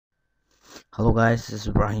Hello guys, this is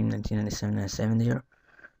Ibrahim 1997 here.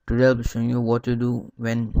 Today I'll be showing you what to do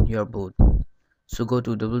when you're bored. So go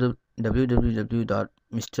to www.mrdube.com.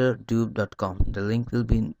 The link will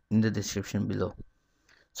be in the description below.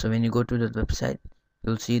 So when you go to the website,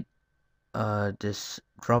 you'll see this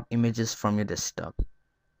drop images from your desktop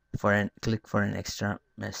click for an extra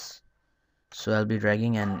mess. So I'll be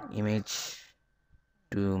dragging an image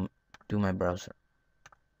to my browser.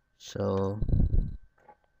 So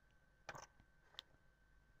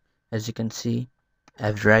as you can see,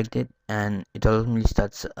 I've dragged it and it automatically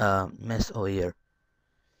starts a mess over here.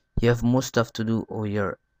 You have more stuff to do over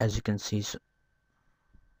here, as you can see. So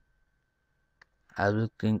I'll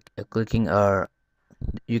be clicking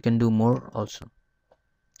you can do more also,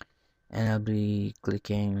 and I'll be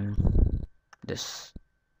clicking this.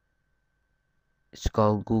 It's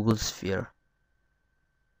called Google Sphere.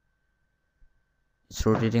 It's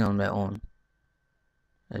rotating on my own,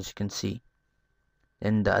 as you can see.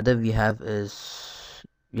 Then the other we have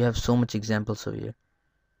so much examples over here.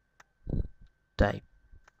 Type.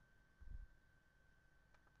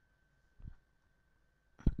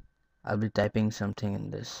 I'll be typing something in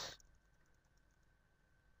this,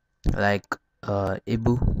 like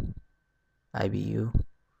IBU,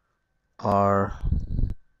 or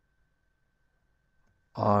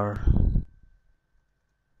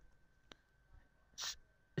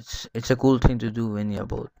it's a cool thing to do when you're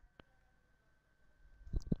bored.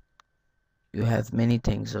 You have many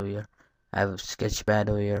things over here. I have a sketchpad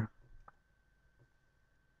over here.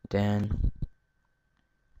 Then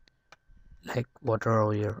like water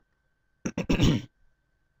over here.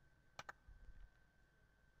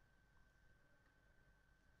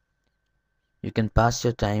 You can pass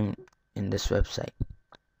your time in this website.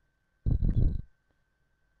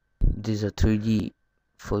 This is a 3D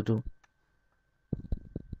photo.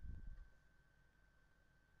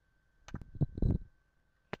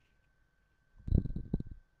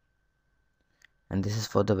 And this is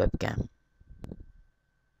for the webcam.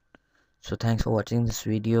 So thanks for watching this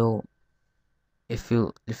video. If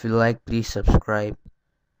you like, please subscribe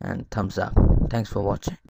and thumbs up. Thanks for watching.